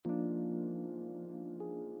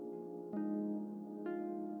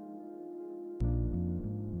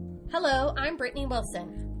Hello, I'm Brittany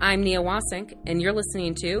Wilson. I'm Nia Wasink, and you're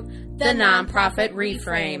listening to The Nonprofit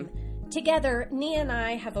Reframe. Together, Nia and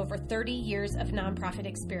I have over 30 years of nonprofit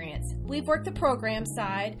experience. We've worked the program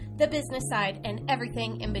side, the business side, and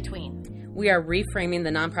everything in between. We are reframing the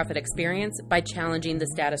nonprofit experience by challenging the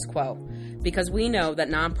status quo, because we know that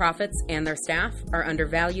nonprofits and their staff are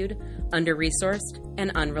undervalued, under-resourced,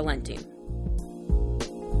 and unrelenting.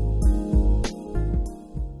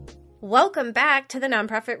 Welcome back to the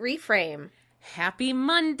Nonprofit Reframe. Happy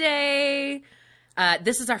Monday!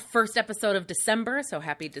 This is our first episode of December, so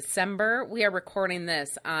happy December. We are recording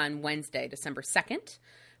this on Wednesday, December 2nd,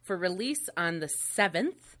 for release on the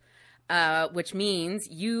 7th, which means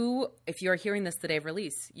if you're hearing this the day of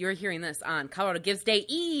release, you're hearing this on Colorado Gives Day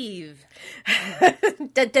Eve.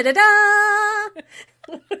 Da, da, da, da.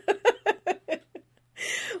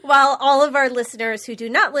 While all of our listeners who do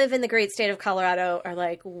not live in the great state of Colorado are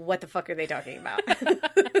like, what the fuck are they talking about?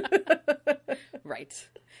 Right.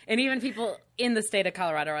 And even people in the state of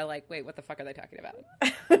Colorado are like, wait, what the fuck are they talking about?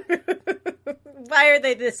 Why are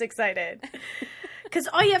they this excited? Because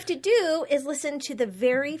all you have to do is listen to the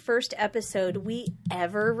very first episode we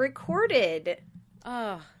ever recorded.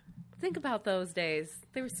 Oh, think about those days.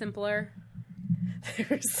 They were simpler. They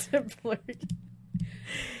were simpler.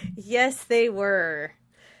 Yes, they were.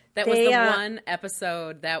 That was the one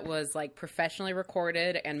episode that was like professionally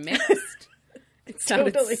recorded and mixed. It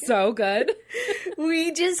sounded so good.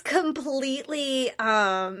 We just completely,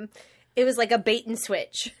 it was like a bait and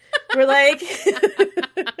switch. We're like,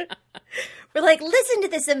 listen to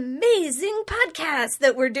this amazing podcast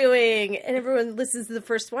that we're doing. And everyone listens to the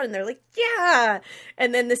first one and they're like, yeah.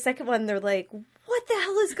 And then the second one, they're like, what the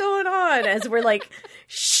hell is going on? As we're like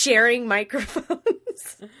sharing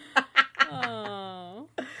microphones.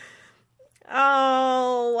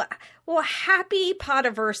 Oh, well, happy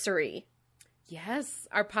podiversary. Yes,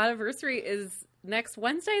 our podiversary is next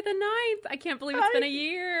Wednesday the 9th. I can't believe it's been a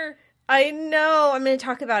year. I know. I'm going to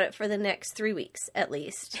talk about it for the next 3 weeks at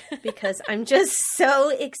least because I'm just so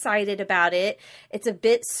excited about it. It's a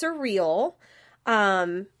bit surreal.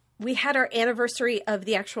 We had our anniversary of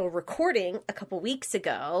the actual recording a couple weeks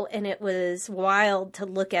ago, and it was wild to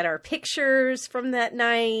look at our pictures from that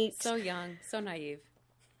night. So young, so naive.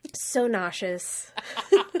 So nauseous.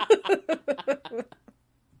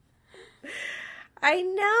 I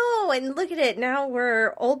know. And look at it. Now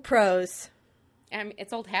we're old pros. I mean,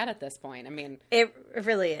 it's old hat at this point. I mean, it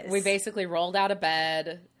really is. We basically rolled out of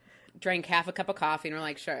bed, drank half a cup of coffee, and we're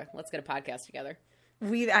like, sure, let's get a podcast together.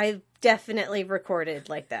 I've definitely recorded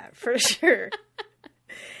like that for sure.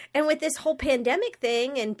 And with this whole pandemic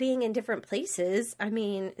thing and being in different places, I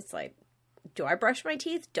mean, it's like, do I brush my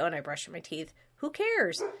teeth? Don't I brush my teeth? Who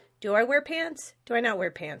cares? Do I wear pants? Do I not wear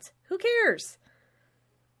pants? Who cares?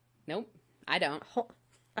 Nope, I don't.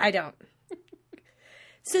 I don't.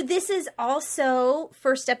 So this is also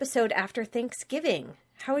first episode after Thanksgiving.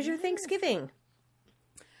 How was your Thanksgiving?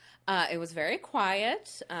 It was very quiet.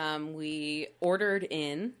 We ordered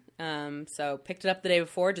in, so picked it up the day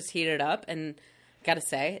before, just heated it up, and gotta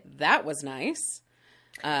say, that was nice.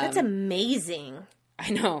 That's amazing. I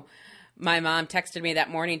know. My mom texted me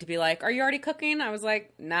that morning to be like, are you already cooking? I was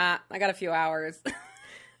like, nah, I got a few hours.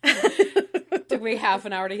 Took me half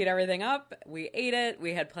an hour to heat everything up. We ate it.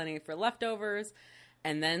 We had plenty for leftovers.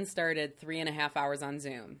 And then started 3.5 hours on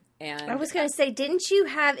Zoom. And I was going to say, didn't you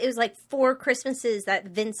have, it was like 4 Christmases, that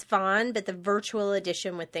Vince Vaughn, but the virtual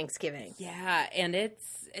edition with Thanksgiving. Yeah, and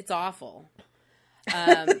it's awful.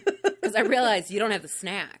 Because I realized you don't have the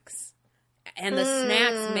snacks. And the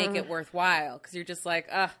snacks make it worthwhile. Because you're just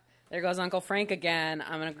like, there goes Uncle Frank again.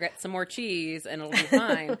 I'm going to get some more cheese and it'll be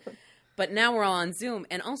fine. But now we're all on Zoom.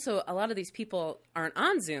 And also, a lot of these people aren't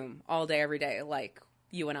on Zoom all day, every day, like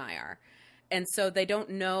you and I are. And so they don't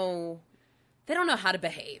know how to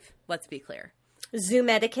behave. Let's be clear. Zoom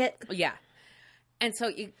etiquette. Yeah. And so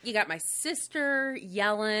you got my sister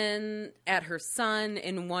yelling at her son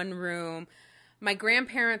in one room. My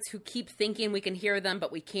grandparents who keep thinking we can hear them,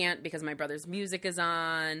 but we can't because my brother's music is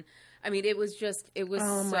on. I mean, it was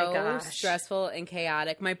so stressful and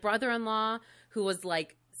chaotic. My brother-in-law, who was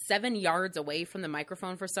like 7 yards away from the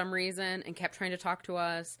microphone for some reason and kept trying to talk to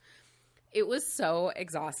us. It was so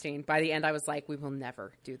exhausting. By the end, I was like, we will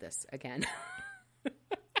never do this again.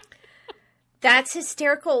 That's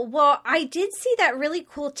hysterical. Well, I did see that really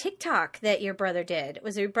cool TikTok that your brother did.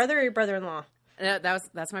 Was it your brother or your brother-in-law?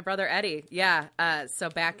 That's my brother, Eddie. Yeah. So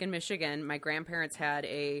back in Michigan, my grandparents had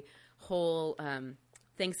a whole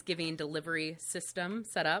Thanksgiving delivery system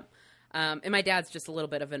set up. And my dad's just a little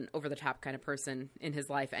bit of an over-the-top kind of person in his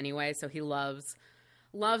life anyway, so he loves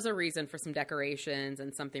a reason for some decorations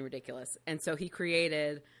and something ridiculous. And so he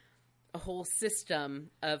created a whole system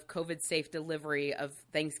of COVID-safe delivery of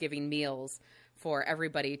Thanksgiving meals for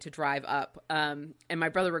everybody to drive up. And my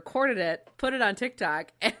brother recorded it, put it on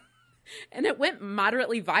TikTok, and it went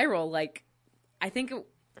moderately viral. Like, I think it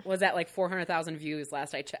was at like 400,000 views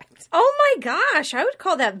last I checked. Oh my gosh, I would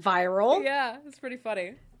call that viral. Yeah, it's pretty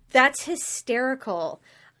funny. That's hysterical.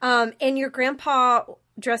 And your grandpa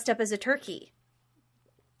dressed up as a turkey.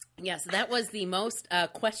 Yes, that was the most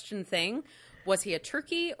questioned thing. Was he a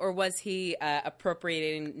turkey or was he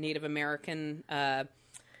appropriating Native American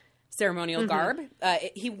ceremonial garb?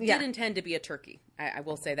 He did intend to be a turkey. I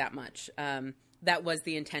will say that much. That was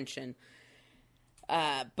the intention.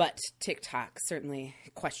 But TikTok certainly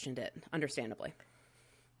questioned it, understandably.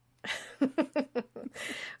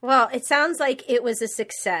 Well, it sounds like it was a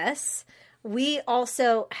success. We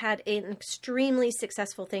also had an extremely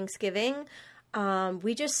successful Thanksgiving.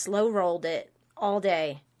 We just slow rolled it all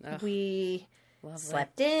day. Ugh, we lovely.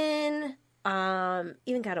 Slept in,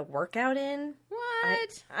 even got a workout in.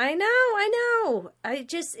 What? I know.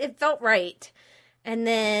 It felt right. And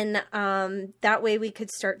then that way we could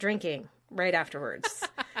start drinking right afterwards.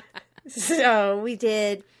 So we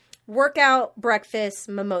did workout, breakfast,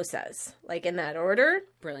 mimosas, like in that order.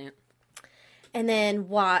 Brilliant. And then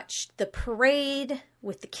watched the parade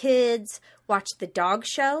with the kids, watched the dog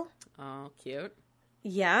show. Oh, cute.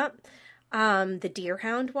 Yeah. The deer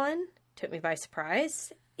hound one took me by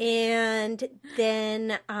surprise. And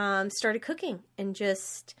then started cooking and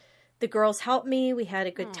just the girls helped me. We had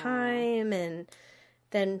a good time and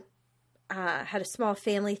then had a small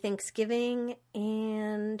family Thanksgiving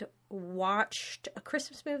and watched a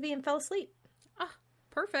Christmas movie and fell asleep. Ah,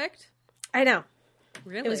 perfect. I know.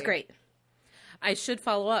 Really? It was great. I should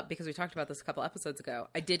follow up because we talked about this a couple episodes ago.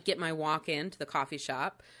 I did get my walk in to the coffee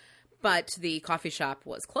shop, but the coffee shop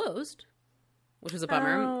was closed, which was a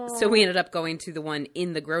bummer. Oh. So we ended up going to the one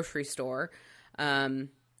in the grocery store. But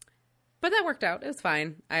that worked out. It was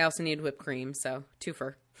fine. I also needed whipped cream, so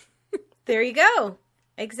twofer. There you go.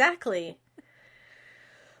 Exactly.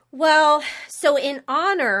 Well, so in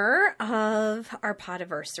honor of our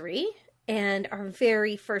podiversary and our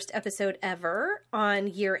very first episode ever on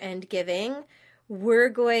year-end giving, we're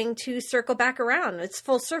going to circle back around. It's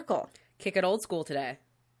full circle. Kick it old school today.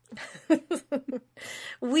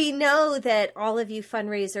 We know that all of you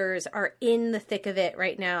fundraisers are in the thick of it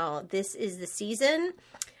right now. This is the season.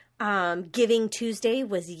 Giving Tuesday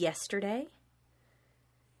was yesterday.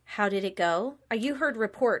 How did it go? You heard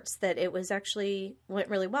reports that it was actually went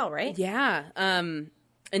really well, right? Yeah. And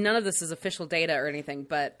none of this is official data or anything,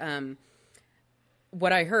 but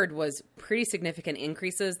what I heard was pretty significant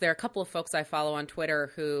increases. There are a couple of folks I follow on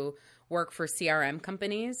Twitter who work for CRM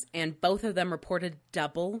companies, and both of them reported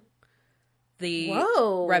double the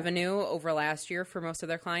revenue over last year for most of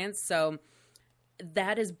their clients. So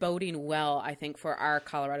that is boding well, I think, for our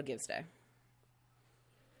Colorado Gives Day.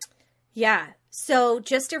 Yeah. So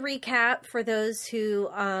just to recap for those who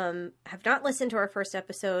have not listened to our first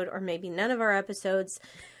episode or maybe none of our episodes,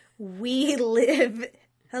 we live...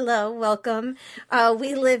 Hello, welcome.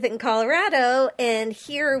 We live in Colorado, and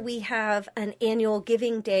here we have an annual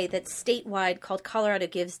giving day that's statewide called Colorado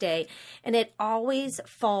Gives Day, and it always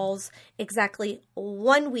falls exactly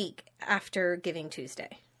 1 week after Giving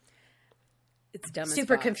Tuesday. It's dumb as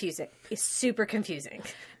super fuck. confusing. It's super confusing.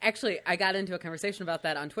 Actually, I got into a conversation about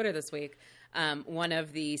that on Twitter this week. One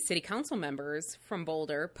of the city council members from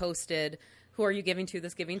Boulder posted, "Who are you giving to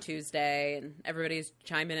this Giving Tuesday?" And everybody's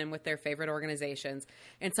chiming in with their favorite organizations.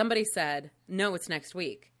 And somebody said, "No, it's next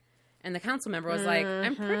week." And the council member was like,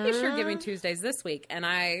 "I'm pretty sure Giving Tuesday's this week." And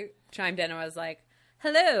I chimed in and was like,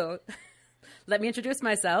 "Hello. Let me introduce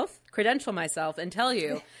myself, credential myself, and tell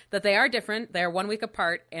you that they are different. They are 1 week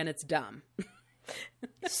apart, and it's dumb."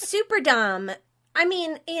 Super dumb. I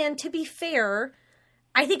mean, and to be fair,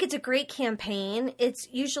 I think it's a great campaign. It's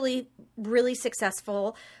usually really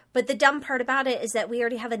successful. But the dumb part about it is that we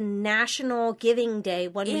already have a national giving day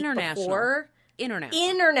 1 week before.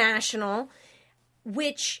 International,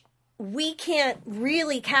 which we can't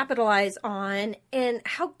really capitalize on. And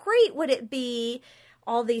how great would it be,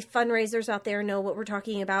 all these fundraisers out there know what we're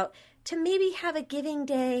talking about, to maybe have a giving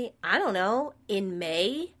day, I don't know, in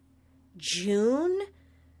May, June?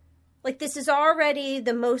 Like, this is already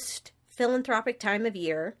the most philanthropic time of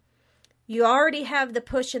year. You already have the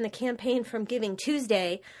push in the campaign from Giving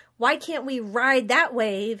Tuesday. Why can't we ride that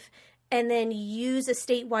wave and then use a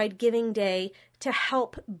statewide giving day to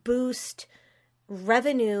help boost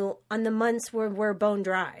revenue on the months where we're bone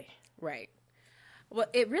dry? Right. Well,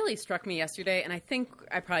 it really struck me yesterday, and I think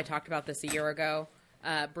I probably talked about this a year ago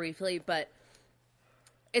briefly, but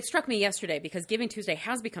it struck me yesterday because Giving Tuesday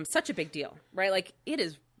has become such a big deal, right? Like, it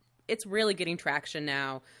is it's really getting traction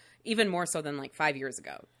now, even more so than like 5 years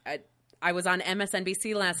ago. I was on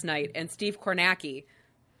MSNBC last night, and Steve Kornacki,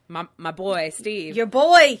 my boy Steve, your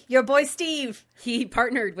boy Steve, he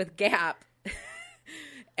partnered with Gap,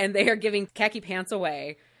 and they are giving khaki pants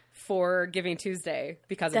away for Giving Tuesday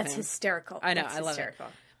because of him. That's hysterical. I know, That's I love hysterical.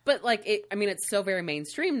 it. But like, it's so very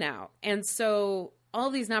mainstream now, and so all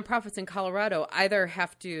these nonprofits in Colorado either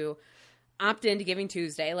have to opt into Giving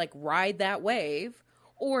Tuesday, like ride that wave,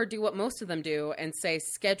 or do what most of them do and say,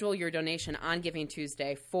 schedule your donation on Giving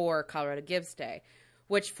Tuesday for Colorado Gives Day,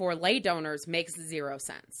 which for lay donors makes 0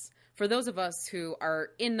 sense. For those of us who are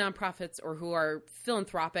in nonprofits or who are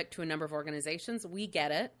philanthropic to a number of organizations, we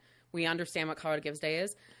get it. We understand what Colorado Gives Day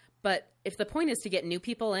is. But if the point is to get new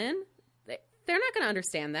people in, they're not going to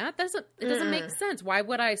understand that. It doesn't make sense. Why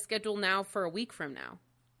would I schedule now for a week from now?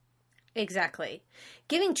 Exactly.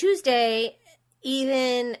 Giving Tuesday,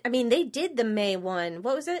 they did the May one.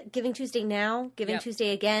 What was it? Giving Tuesday now? Giving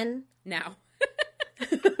Tuesday again? Now.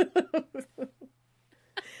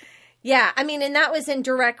 Yeah, and that was in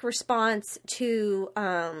direct response to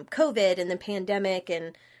COVID and the pandemic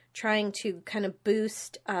and trying to kind of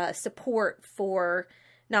boost support for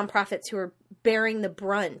nonprofits who are bearing the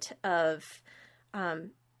brunt of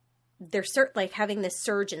having this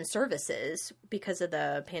surge in services because of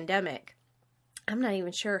the pandemic. I'm not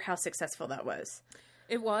even sure how successful that was.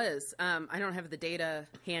 It was. I don't have the data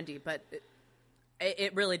handy, but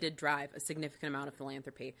it really did drive a significant amount of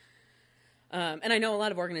philanthropy. And I know a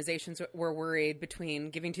lot of organizations were worried between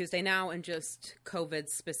Giving Tuesday now and just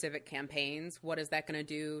COVID-specific campaigns. What is that going to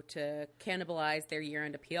do to cannibalize their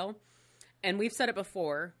year-end appeal? And we've said it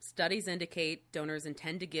before. Studies indicate donors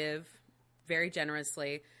intend to give very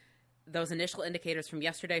generously. Those initial indicators from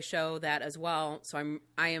yesterday show that as well. So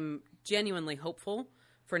I am genuinely hopeful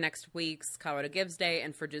for next week's Colorado Gives Day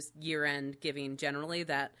and for just year-end giving generally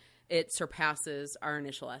that it surpasses our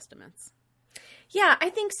initial estimates. Yeah, I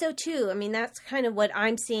think so too. That's kind of what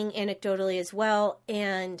I'm seeing anecdotally as well.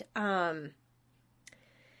 And, I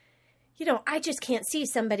just can't see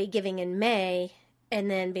somebody giving in May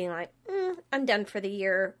and then being like, I'm done for the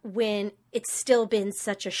year when it's still been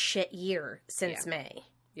such a shit year since May.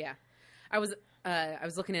 Yeah. I was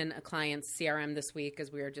looking in a client's CRM this week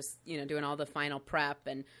as we were just, doing all the final prep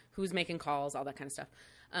and who's making calls, all that kind of stuff.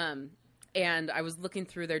 And I was looking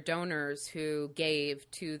through their donors who gave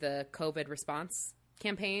to the COVID response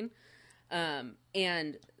campaign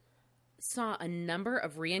and saw a number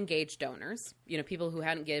of re-engaged donors, people who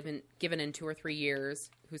hadn't given in 2 or 3 years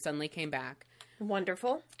who suddenly came back.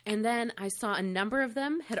 Wonderful. And then I saw a number of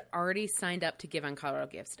them had already signed up to give on Colorado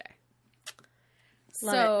Gives Day.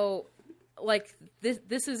 So,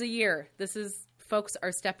 this is a year. This is folks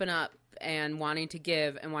are stepping up and wanting to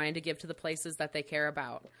give to the places that they care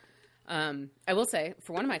about. I will say,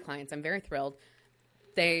 for one of my clients, I'm very thrilled.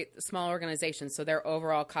 Small organizations, so their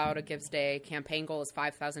overall Colorado Gives Day campaign goal is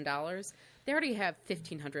 $5,000. They already have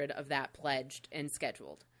 1,500 of that pledged and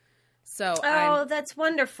scheduled. So, that's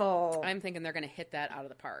wonderful. I'm thinking they're going to hit that out of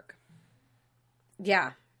the park.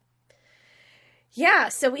 Yeah. Yeah,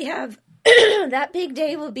 so we have that big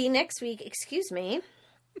day will be next week. Excuse me.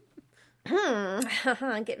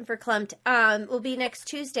 Getting verklempt. Will be next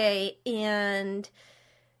Tuesday, and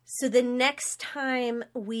so the next time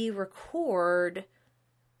we record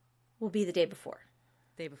will be the day before.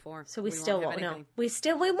 Day before. So we still won't know. We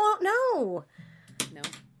won't know. No.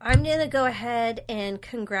 I'm going to go ahead and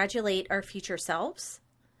congratulate our future selves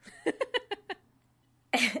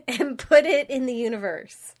and put it in the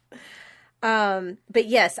universe. But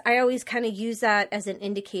yes, I always kind of use that as an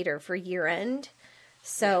indicator for year end.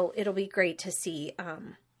 So it'll be great to see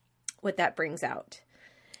what that brings out.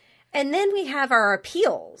 And then we have our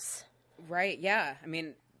appeals. Right, yeah.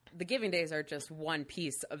 The Giving Days are just one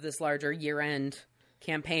piece of this larger year-end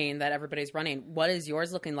campaign that everybody's running. What is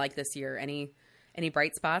yours looking like this year? Any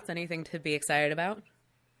bright spots? Anything to be excited about?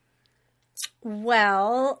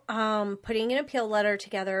 Well, putting an appeal letter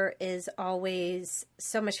together is always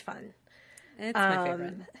so much fun. It's my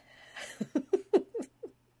favorite.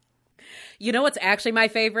 You know what's actually my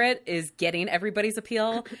favorite is getting everybody's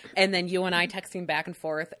appeal and then you and I texting back and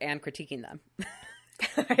forth and critiquing them.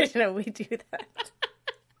 I know, we do that.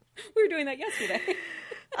 We were doing that yesterday.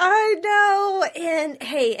 I know. And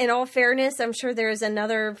hey, in all fairness, I'm sure there's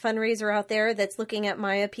another fundraiser out there that's looking at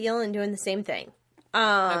my appeal and doing the same thing.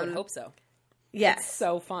 I would hope so. Yes. It's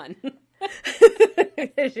so fun.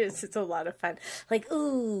 It is. It's a lot of fun. Like,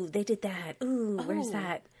 ooh, they did that. Ooh, where's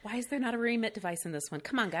that? Why is there not a remit device in this one?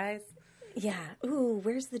 Come on, guys. Yeah. Ooh,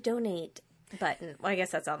 where's the donate button? Well, I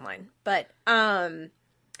guess that's online. But,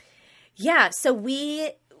 yeah, so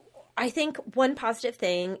I think one positive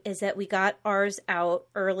thing is that we got ours out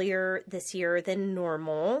earlier this year than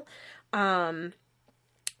normal,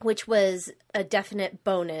 which was a definite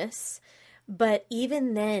bonus. But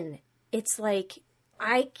even then, it's like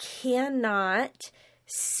I cannot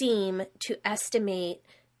seem to estimate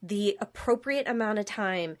the appropriate amount of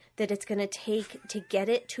time that it's going to take to get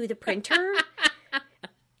it to the printer.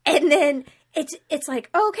 And then it's like,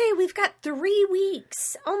 okay, we've got 3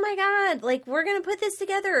 weeks. Oh my God. Like, we're going to put this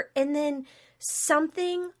together. And then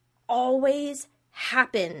something always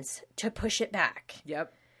happens to push it back.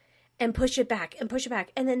 Yep. And push it back and push it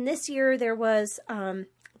back. And then this year there was the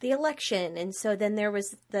election. And so then there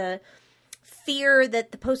was the fear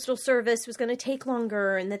that the Postal Service was going to take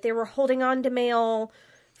longer and that they were holding on to mail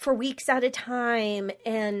for weeks at a time.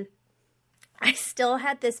 And I still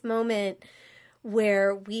had this moment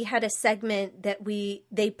where we had a segment that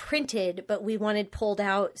they printed, but we wanted pulled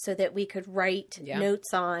out so that we could write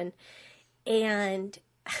notes on. And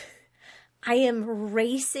I am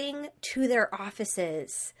racing to their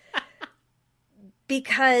offices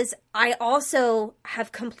because I also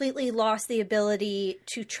have completely lost the ability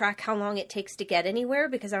to track how long it takes to get anywhere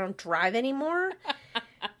because I don't drive anymore.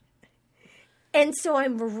 And so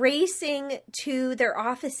I'm racing to their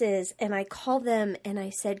offices and I call them and I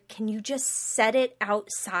said, can you just set it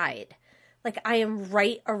outside? Like, I am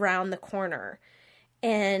right around the corner.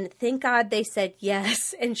 And thank God they said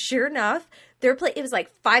yes. And sure enough, it was like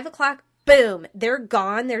 5 o'clock. Boom. They're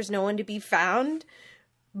gone. There's no one to be found.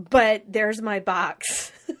 But there's my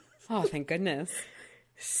box. Oh, thank goodness.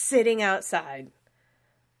 Sitting outside.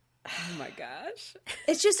 Oh my gosh.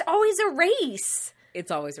 It's just always a race.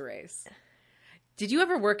 It's always a race. Did you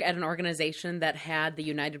ever work at an organization that had the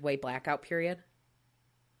United Way blackout period?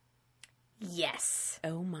 Yes.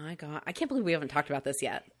 Oh my God. I can't believe we haven't talked about this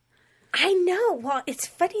yet. I know. Well, it's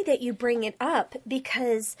funny that you bring it up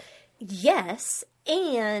because yes,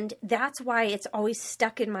 and that's why it's always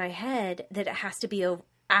stuck in my head that it has to be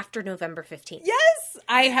after November 15th. Yes,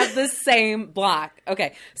 I have the same block.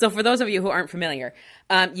 Okay, so for those of you who aren't familiar,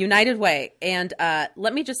 United Way, and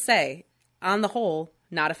let me just say, on the whole,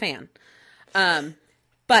 not a fan.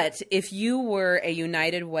 But if you were a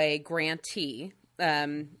United Way grantee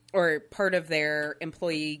or part of their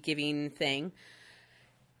employee giving thing,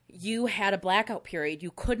 you had a blackout period.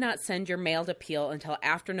 You could not send your mailed appeal until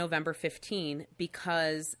after November 15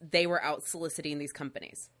 because they were out soliciting these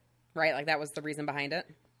companies, right? Like that was the reason behind it.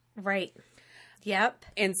 Right. Yep.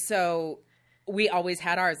 And so we always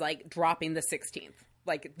had ours like dropping the 16th,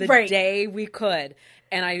 like the day we could.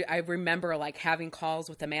 And I remember like having calls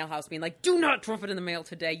with the mail house being like, do not drop it in the mail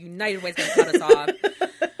today. United Way's going to cut us off.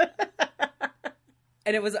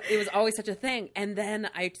 And it was always such a thing. And then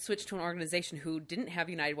I switched to an organization who didn't have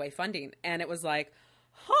United Way funding. And it was like,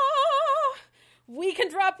 we can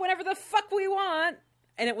drop whenever the fuck we want.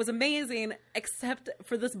 And it was amazing, except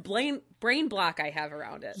for this brain block I have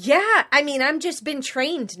around it. Yeah. I mean, I'm just been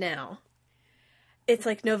trained now. It's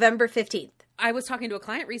like November 15th. I was talking to a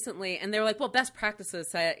client recently, and they were like, well, best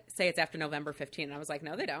practices say it's after November 15th. And I was like,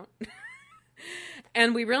 no, they don't.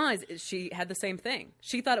 And we realized she had the same thing.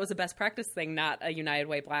 She thought it was a best practice thing, not a United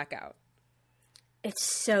Way blackout. It's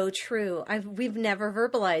so true. We've never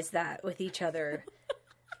verbalized that with each other.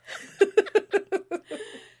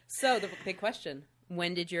 So the big question,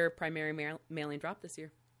 when did your primary mailing drop this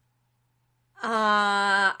year?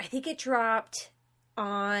 I think it dropped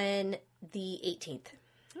on the 18th.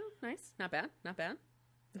 Oh, nice. Not bad. Not bad.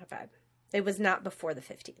 Not bad. It was not before the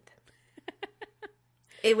 15th.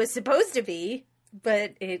 It was supposed to be,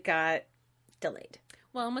 but it got delayed.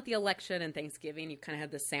 Well, and with the election and Thanksgiving, you kind of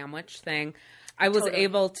had the sandwich thing. I was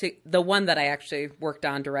able to, the one that I actually worked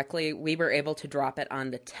on directly, we were able to drop it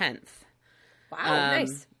on the 10th. Wow,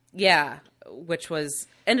 nice. Yeah, which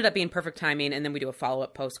ended up being perfect timing. And then we do a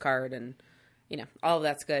follow-up postcard and, all of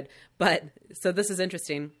that's good. But, so this is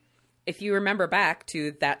interesting. If you remember back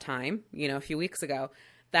to that time, a few weeks ago,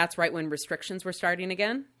 that's right when restrictions were starting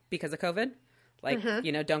again because of COVID. Like,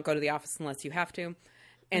 don't go to the office unless you have to.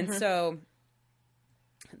 And so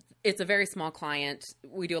it's a very small client.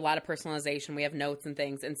 We do a lot of personalization. We have notes and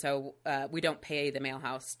things. And so we don't pay the mail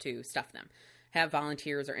house to stuff them, have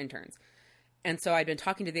volunteers or interns. And so I'd been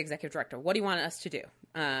talking to the executive director. What do you want us to do?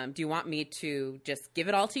 Do you want me to just give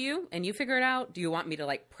it all to you and you figure it out? Do you want me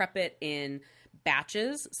to prep it in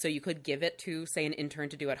batches so you could give it to, say, an intern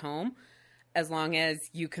to do at home? As long as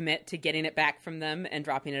you commit to getting it back from them and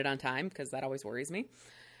dropping it on time, because that always worries me.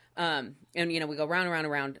 And, we go round and round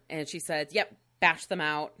and round. And she said, yep, batch them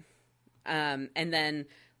out. And then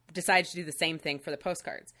decided to do the same thing for the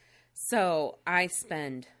postcards. So I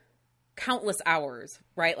spend countless hours,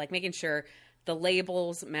 right? Like making sure the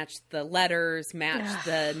labels, matched the letters, matched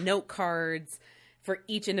the note cards for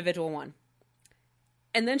each individual one.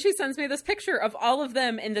 And then she sends me this picture of all of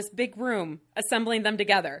them in this big room, assembling them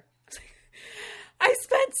together. I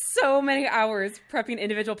spent so many hours prepping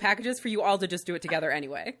individual packages for you all to just do it together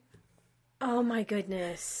anyway. Oh my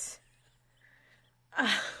goodness.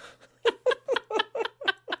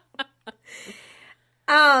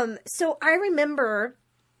 So I remember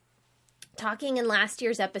talking in last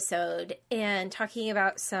year's episode and talking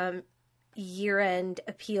about some year-end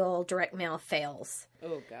appeal direct mail fails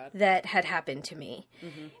that had happened to me.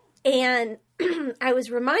 Mm-hmm. And I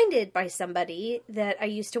was reminded by somebody that I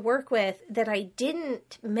used to work with that I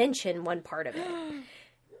didn't mention one part of it.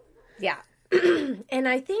 Yeah. And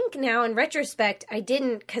I think now in retrospect, I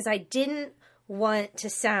didn't because I didn't want to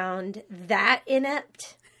sound that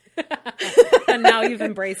inept. And now you've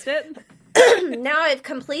embraced it? Now I've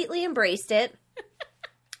completely embraced it.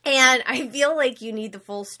 And I feel like you need the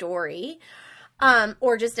full story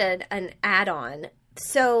or just an add-on.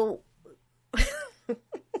 So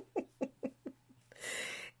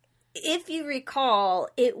if you recall,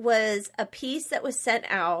 it was a piece that was sent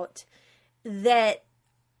out that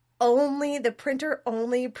the printer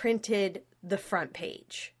only printed the front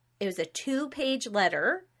page. It was a 2-page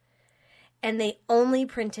letter, and they only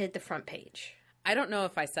printed the front page. I don't know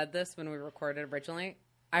if I said this when we recorded originally.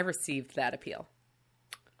 I received that appeal.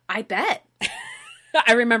 I bet.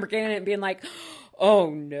 I remember getting it and being like, oh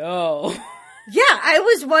no. Yeah, I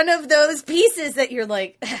was one of those pieces that you're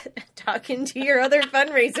like talking to your other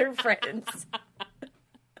fundraiser friends.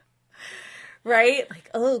 Right? Like,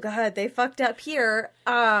 oh God, they fucked up here.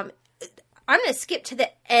 I'm going to skip to the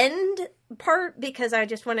end part because I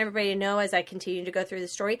just want everybody to know as I continue to go through the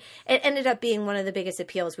story. It ended up being one of the biggest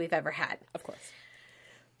appeals we've ever had. Of course.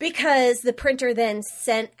 Because the printer then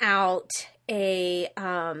sent out a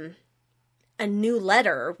new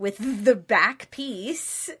letter with the back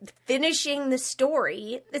piece finishing the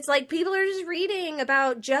story. It's like people are just reading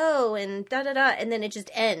about Joe and da-da-da, and then it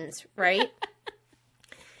just ends, right?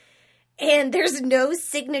 And there's no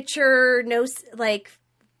signature, no, like,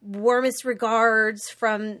 warmest regards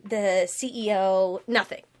from the CEO,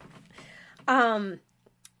 nothing.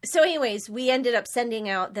 So anyways, we ended up sending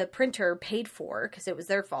out the printer paid for because it was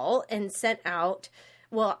their fault and sent out,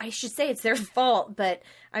 well, I should say it's their fault, but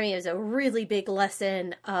I mean, it was a really big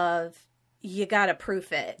lesson of you got to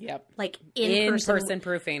proof it. Yep. Like in-person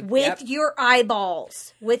proofing. With your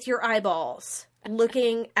eyeballs, looking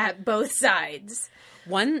at both sides.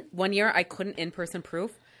 One year I couldn't in-person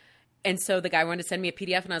proof. And so the guy wanted to send me a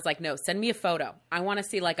PDF, and I was like, no, send me a photo. I want to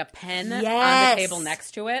see like a pen on the table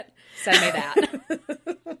next to it. Send me that.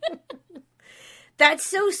 That's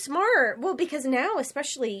so smart. Well, because now,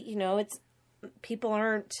 especially, you know, it's people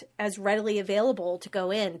aren't as readily available to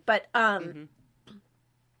go in. But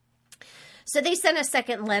so they sent a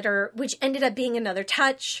second letter, which ended up being another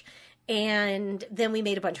touch. And then we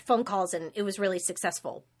made a bunch of phone calls, and it was really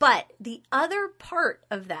successful. But the other part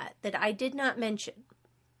of that I did not mention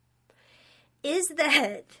is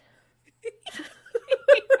that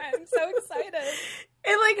I'm so excited.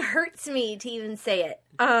 It like hurts me to even say it.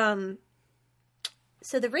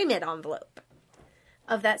 So the remit envelope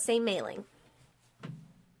of that same mailing,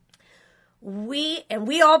 we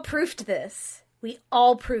all proofed this. We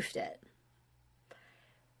all proofed it.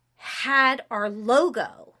 Had our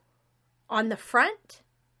logo on the front,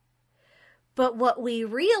 but what we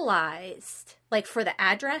realized, like for the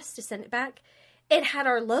address to send it back, it had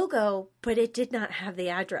our logo, but it did not have the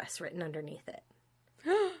address written underneath it.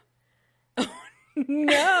 Oh,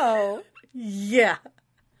 no. Yeah.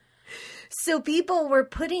 So people were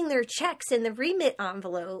putting their checks in the remit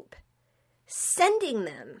envelope, sending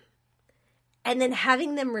them, and then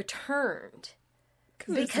having them returned.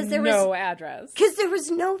 Because there was no address. Because there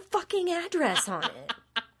was no fucking address on it.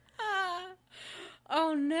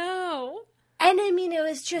 Oh, no. And I mean, it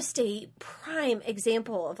was just a prime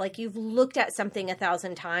example of like you've looked at something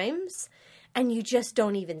 1,000 times and you just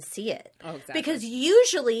don't even see it. Oh, exactly. Because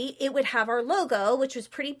usually it would have our logo, which was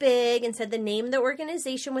pretty big and said the name of the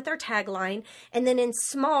organization with our tagline. And then in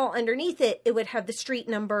small underneath it, it would have the street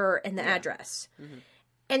number and the address. Mm-hmm.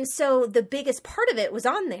 And so the biggest part of it was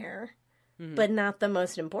on there, but not the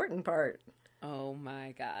most important part. Oh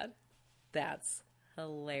my God. That's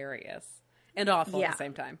hilarious. And awful at the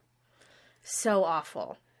same time. So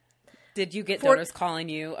awful. Did you get donors calling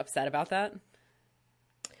you upset about that?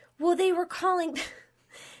 Well, they were calling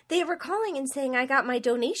and saying I got my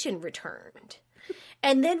donation returned.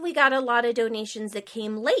 And then we got a lot of donations that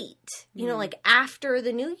came late, you know, like after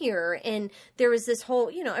the new year. And there was this whole,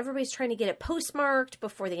 you know, everybody's trying to get it postmarked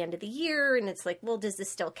before the end of the year. And it's like, well, does this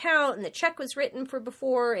still count? And the check was written for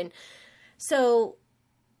before. And so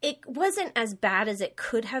it wasn't as bad as it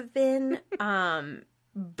could have been,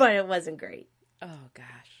 but it wasn't great. Oh,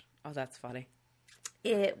 gosh. Oh, that's funny.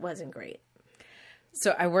 It wasn't great.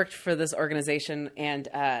 So I worked for this organization, and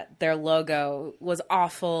their logo was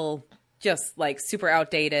awful, just like super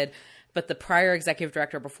outdated. But the prior executive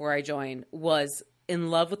director before I joined was in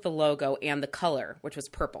love with the logo and the color, which was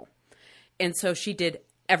purple. And so she did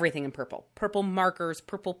everything in purple. Purple markers,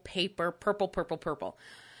 purple paper, purple.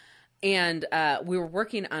 And we were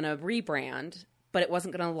working on a rebrand, but it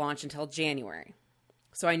wasn't going to launch until January.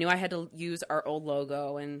 So I knew I had to use our old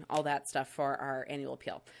logo and all that stuff for our annual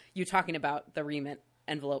appeal. You talking about the remit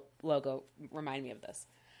envelope logo remind me of this.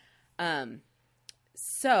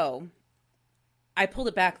 So I pulled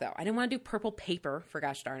it back, though. I didn't want to do purple paper, for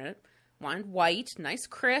gosh darn it. Wanted white, nice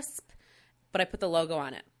crisp, but I put the logo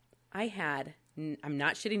on it. I had, I'm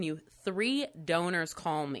not shitting you, 3 donors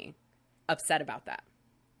call me upset about that.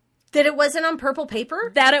 That it wasn't on purple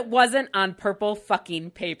paper? That it wasn't on purple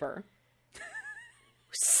fucking paper.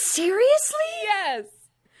 Seriously? Yes.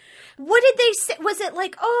 What did they say? Was it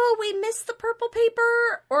like, oh, we missed the purple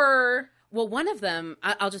paper? Or... Well, one of them,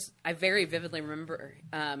 I very vividly remember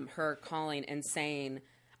her calling and saying,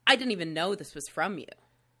 I didn't even know this was from you.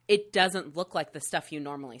 It doesn't look like the stuff you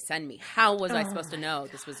normally send me. How was I supposed to know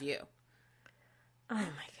this was you? Oh, my God.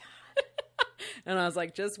 And I was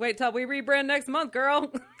like, just wait till we rebrand next month,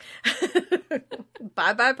 girl.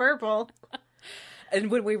 Bye-bye purple. And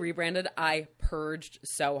when we rebranded, I purged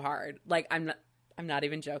so hard. Like, I'm not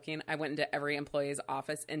even joking. I went into every employee's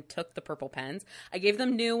office and took the purple pens. I gave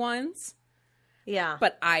them new ones. Yeah.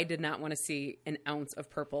 But I did not want to see an ounce of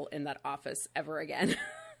purple in that office ever again.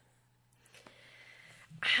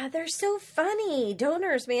 They're so funny.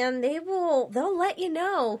 Donors, man, they'll let you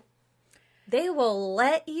know. They will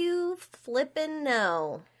let you flippin'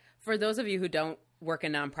 know. For those of you who don't work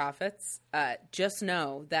in nonprofits, just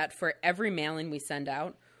know that for every mailing we send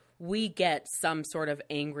out, we get some sort of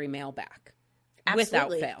angry mail back.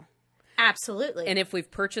 Absolutely. Without fail. Absolutely. And if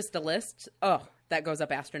we've purchased a list, that goes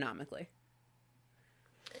up astronomically.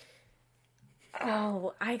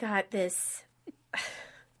 Oh, I got this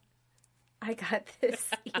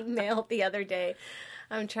email the other day.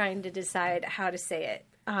 I'm trying to decide how to say it.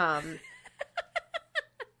 I'm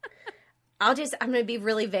going to be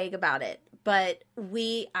really vague about it. But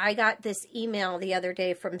I got this email the other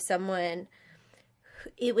day from someone.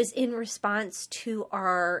 It was in response to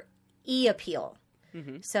our e-appeal.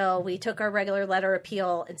 Mm-hmm. So we took our regular letter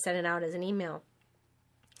appeal and sent it out as an email.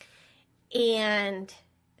 And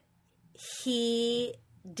he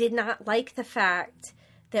did not like the fact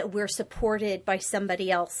that we're supported by somebody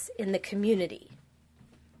else in the community.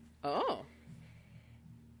 Oh.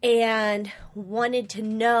 And wanted to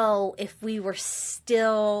know if we were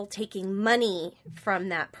still taking money from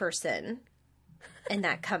that person and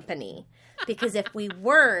that company. Because if we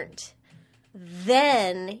weren't,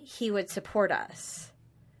 then he would support us.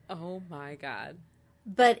 Oh, my God.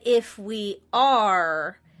 But if we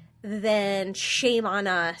are, then shame on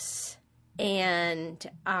us. And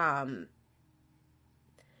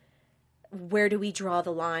where do we draw the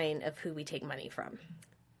line of who we take money from?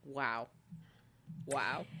 Wow.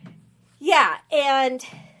 Yeah, and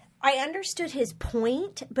I understood his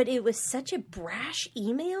point, but it was such a brash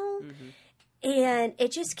email. Mm-hmm. And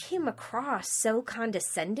it just came across so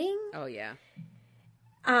condescending. Oh, yeah.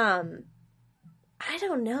 I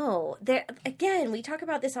don't know. There again, we talk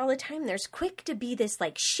about this all the time. There's quick to be this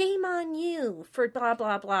like, shame on you for blah,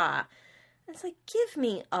 blah, blah. It's like, give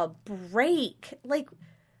me a break. Like,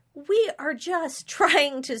 we are just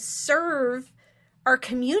trying to serve our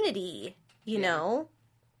community, you know?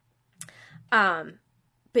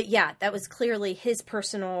 But yeah, that was clearly his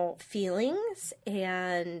personal feelings.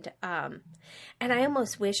 And I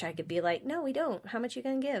almost wish I could be like, no, we don't. How much you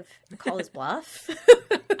going to give? And call his bluff.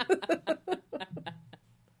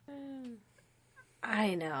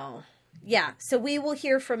 I know. Yeah. So we will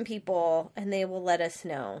hear from people and they will let us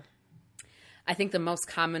know. I think the most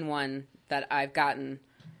common one that I've gotten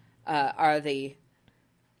are the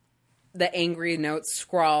angry notes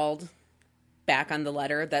scrawled back on the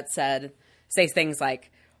letter that say things like,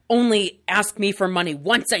 only ask me for money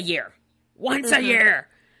once a year. Once a year.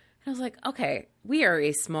 And I was like, okay, we are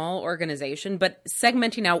a small organization, but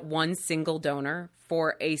segmenting out one single donor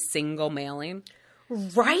for a single mailing,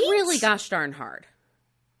 right? Really gosh darn hard.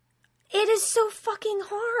 It is so fucking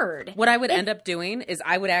hard. What I would end up doing is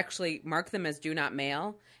I would actually mark them as do not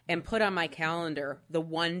mail and put on my calendar the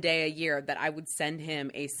one day a year that I would send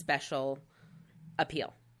him a special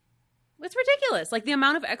appeal. It's ridiculous. Like the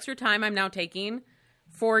amount of extra time I'm now taking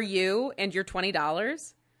for you and your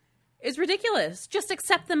 $20 is ridiculous. Just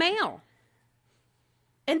accept the mail.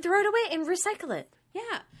 And throw it away and recycle it.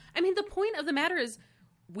 Yeah. I mean, the point of the matter is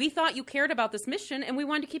we thought you cared about this mission and we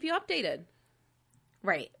wanted to keep you updated.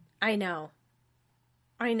 Right. I know.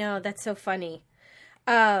 That's so funny.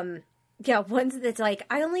 Yeah, ones that's like,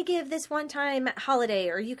 I only give this one time at holiday,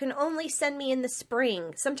 or you can only send me in the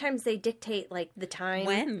spring. Sometimes they dictate, like, the time.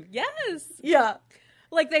 When? Yes. Yeah.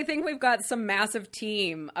 Like, they think we've got some massive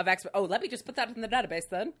team of experts. Oh, let me just put that in the database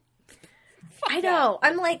then. I know.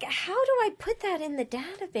 I'm like, how do I put that in the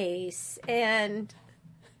database? And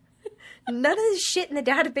none of this shit in the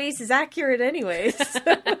database is accurate anyways.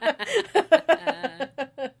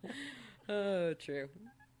 Oh, true.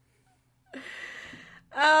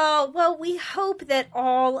 Oh, well, we hope that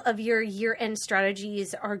all of your year-end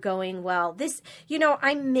strategies are going well.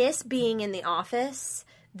 I miss being in the office.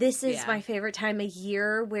 This is my favorite time of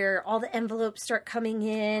year where all the envelopes start coming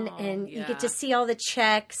in and you get to see all the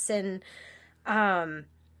checks and I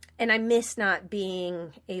miss not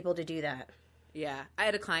being able to do that. Yeah. I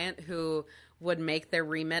had a client who would make their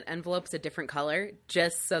remit envelopes a different color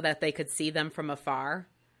just so that they could see them from afar.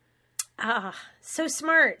 Ah, so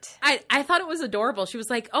smart. I thought it was adorable. She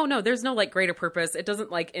was like, oh, no, there's no, like, greater purpose. It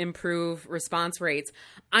doesn't, like, improve response rates.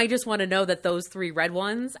 I just want to know that those 3 red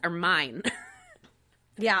ones are mine.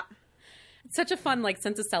 Yeah. It's such a fun, like,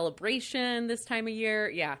 sense of celebration this time of year.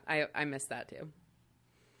 Yeah, I miss that, too.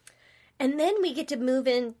 And then we get to move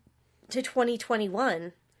in to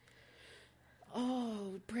 2021.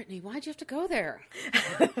 Oh, Brittany, why'd you have to go there?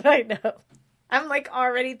 I know. I'm, like,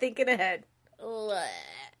 already thinking ahead.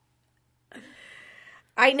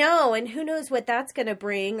 I know, and who knows what that's going to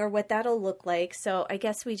bring or what that'll look like. So I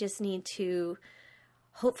guess we just need to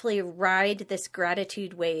hopefully ride this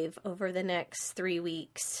gratitude wave over the next 3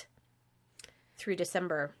 weeks through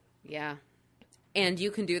December. Yeah. And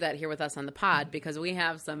you can do that here with us on the pod because we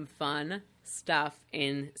have some fun stuff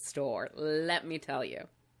in store. Let me tell you.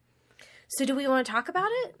 So do we want to talk about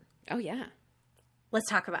it? Oh, yeah. Let's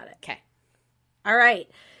talk about it. Okay. All right.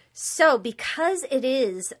 So because it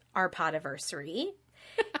is our podiversary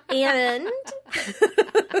and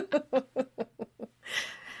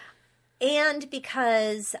and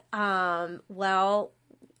because,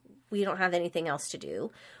 we don't have anything else to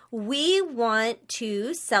do, we want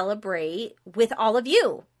to celebrate with all of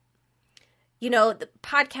you. You know, the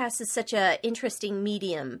podcast is such an interesting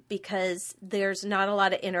medium because there's not a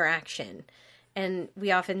lot of interaction. And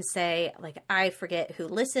we often say, like, I forget who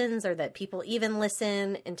listens or that people even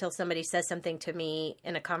listen until somebody says something to me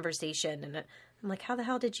in a conversation. And I'm like, how the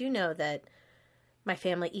hell did you know that my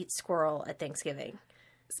family eats squirrel at Thanksgiving?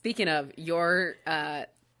 Speaking of your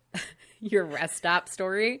rest stop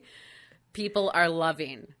story, people are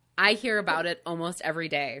loving. I hear about it almost every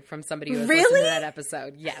day from somebody who has listened to that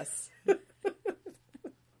episode. Yes.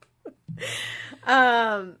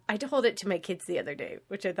 I told it to my kids the other day,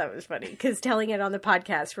 which I thought was funny because telling it on the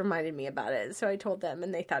podcast reminded me about it. So I told them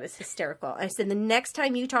and they thought it's hysterical. I said, the next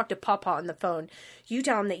time you talk to Papa on the phone, you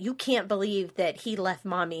tell him that you can't believe that he left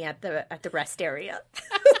Mommy at the rest area.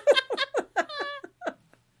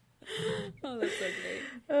 Oh, that's so great.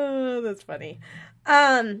 Oh, that's funny.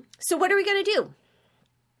 So what are we going to do?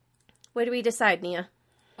 What do we decide, Nia?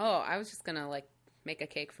 Oh, I was just going to, like, make a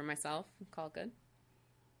cake for myself and call it good.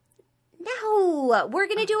 No, we're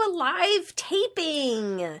going to do a live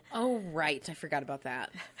taping. Oh, right. I forgot about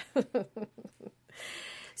that.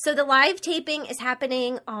 So the live taping is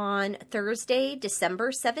happening on Thursday,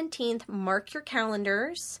 December 17th. Mark your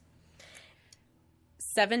calendars.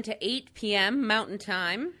 7 to 8 p.m. Mountain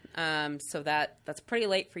Time. So that's pretty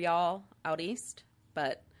late for y'all out east.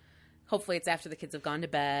 But hopefully it's after the kids have gone to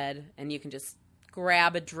bed and you can just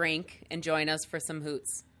grab a drink and join us for some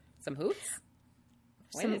hoots. Some hoots?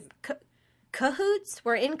 Cahoots?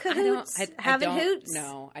 We're in cahoots? Having hoots?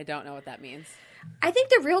 No, I don't know what that means. I think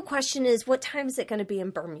the real question is, what time is it going to be in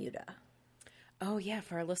Bermuda? Oh, yeah,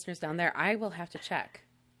 for our listeners down there, I will have to check.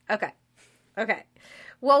 Okay.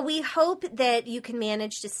 Well, we hope that you can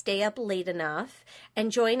manage to stay up late enough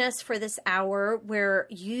and join us for this hour where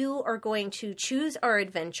you are going to choose our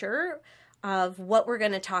adventure of what we're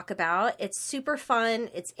going to talk about. It's super fun.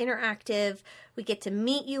 It's interactive. We get to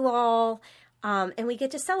meet you all. And we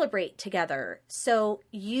get to celebrate together. So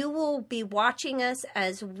you will be watching us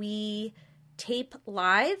as we tape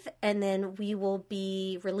live, and then we will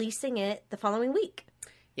be releasing it the following week.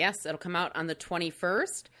 Yes, it'll come out on the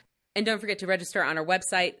 21st. And don't forget to register on our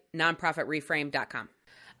website, nonprofitreframe.com.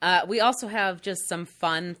 We also have just some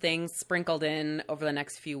fun things sprinkled in over the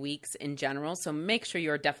next few weeks in general. So make sure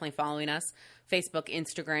you're definitely following us, Facebook,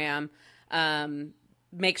 Instagram.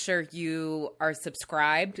 Make sure you are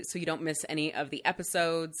subscribed so you don't miss any of the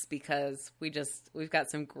episodes, because we've got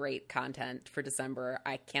some great content for December.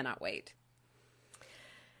 I cannot wait.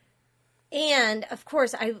 And, of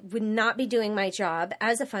course, I would not be doing my job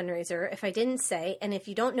as a fundraiser if I didn't say, and if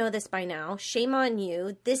you don't know this by now, shame on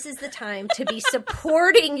you. This is the time to be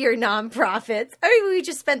supporting your nonprofits. I mean, we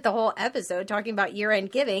just spent the whole episode talking about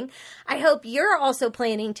year-end giving. I hope you're also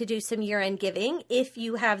planning to do some year-end giving if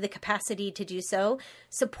you have the capacity to do so,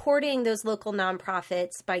 supporting those local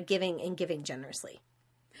nonprofits by giving and giving generously.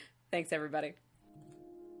 Thanks, everybody.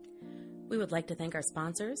 We would like to thank our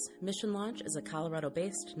sponsors. Mission Launch is a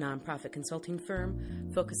Colorado-based nonprofit consulting firm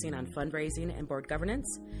focusing on fundraising and board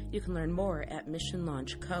governance. You can learn more at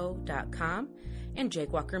missionlaunchco.com. And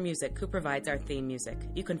Jake Walker Music, who provides our theme music.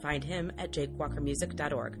 You can find him at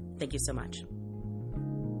jakewalkermusic.org. Thank you so much.